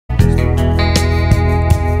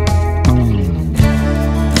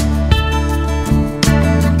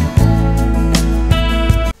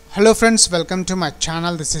Hello friends, welcome to my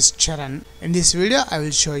channel. This is Charan. In this video I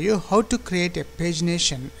will show you how to create a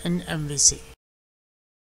pagination in MVC.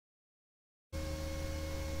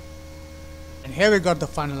 And here we got the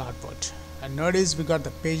final output. And notice we got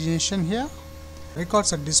the pagination here.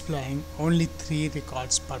 Records are displaying only 3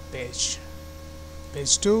 records per page.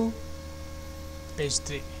 Page 2, page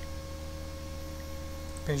 3,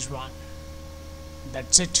 page 1.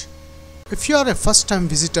 That's it. If you are a first time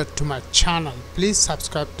visitor to my channel, please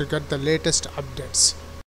subscribe to get the latest updates.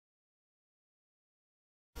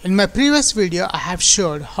 In my previous video, I have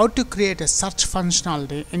showed how to create a search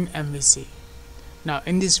functionality in MVC. Now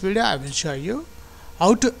in this video, I will show you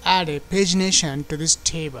how to add a pagination to this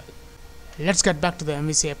table. Let's get back to the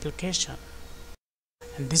MVC application.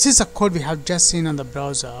 And this is a code we have just seen on the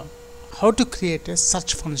browser, how to create a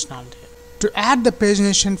search functionality. To add the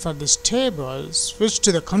pagination for this table, switch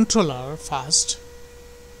to the controller first.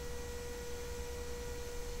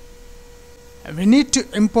 We need to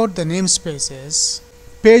import the namespaces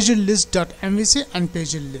PagedList.Mvc and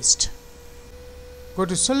PagedList. Go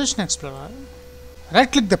to Solution Explorer,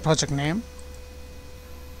 right click the project name,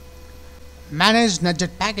 Manage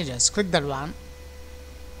Nudged Packages, click that one.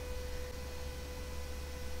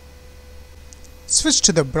 Switch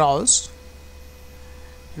to the Browse.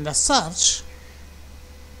 In the search,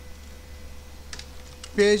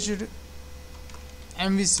 Paged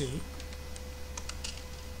MVC,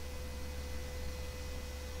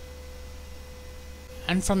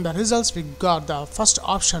 and from the results we got the first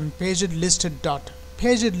option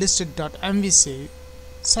PagedList.Mvc.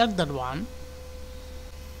 Select that one,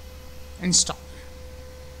 install.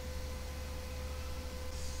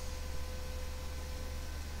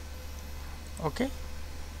 Okay.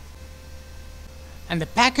 And the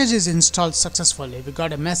package is installed successfully. We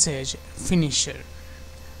got a message finisher,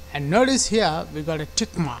 and notice here we got a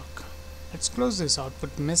tick mark. Let's close this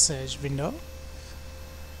output message window,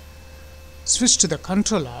 switch to the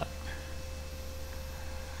controller.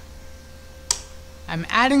 I'm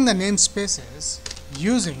adding the namespaces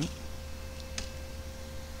using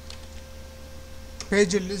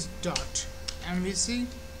PagedList.Mvc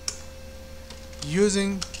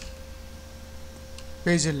using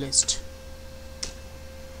PagedList.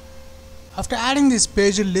 After adding these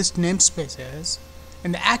PagedList namespaces,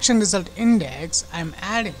 in the action result index, I am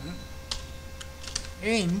adding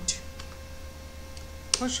int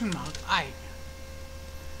 $i,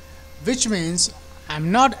 which means I am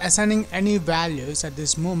not assigning any values at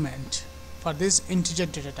this moment for this integer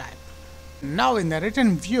data type. Now in the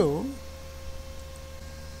return view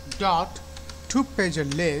dot to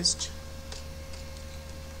PagedList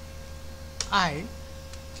I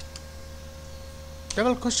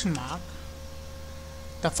double question mark.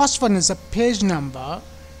 The first one is a page number,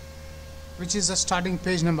 which is a starting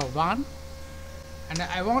page number 1, and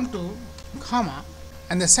I want to comma,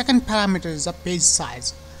 and the second parameter is a page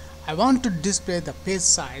size. I want to display the page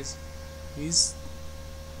size is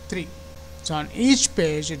 3. So on each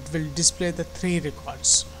page it will display the 3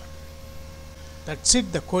 records. That's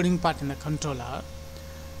it, the coding part in the controller.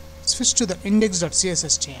 Switch to the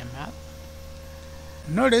index.cshtml.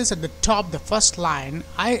 Notice at the top, the first line,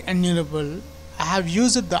 IEnumerable, I have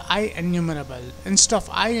used the IEnumerable. Instead of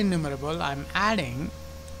IEnumerable, I am adding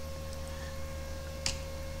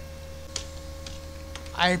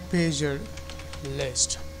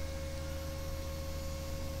PagedList.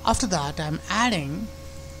 After that, I am adding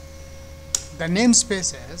the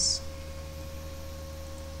namespaces,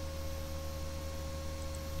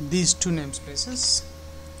 these 2 namespaces.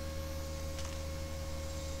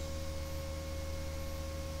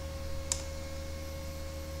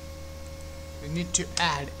 We need to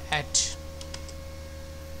add at.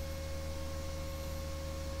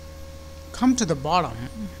 Come to the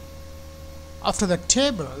bottom. After the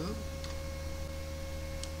table,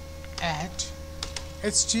 at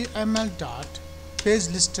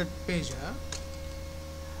html.pageListedPager.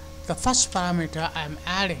 The first parameter I am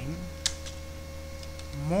adding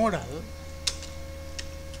model,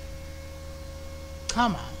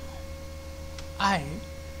 comma, I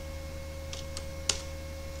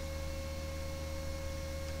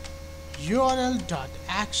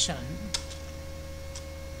URL.action.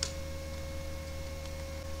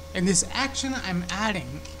 In this action, I am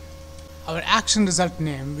adding our action result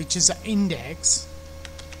name, which is an index,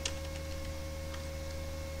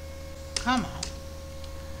 comma,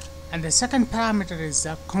 and the second parameter is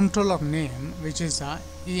the controller name, which is a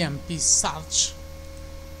emp search.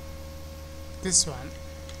 This one,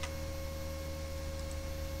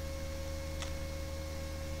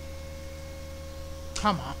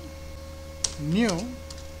 comma, new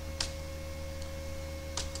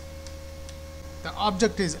the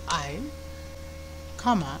object is I,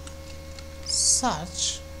 comma,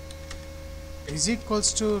 search is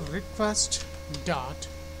equals to request dot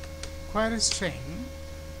query string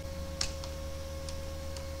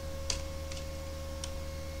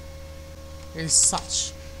is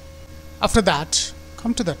such. After that,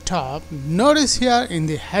 come to the top. Notice here in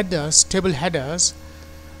the headers, table headers,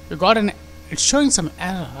 we got it's showing some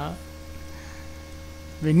error.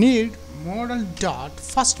 We need model dot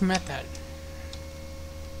first method.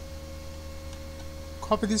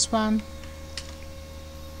 Copy this one,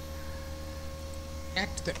 add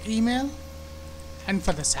to the email, and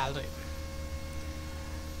for the salary.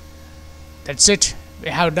 That's it. We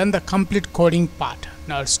have done the complete coding part.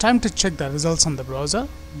 Now it's time to check the results on the browser,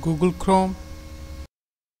 Google Chrome.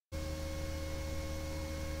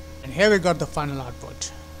 And here we got the final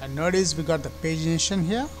output. And notice we got the pagination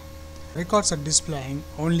here. Records are displaying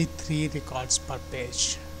only 3 records per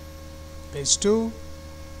page. Page 2,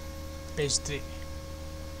 page 3,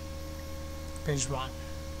 page 1.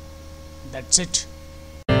 That's it.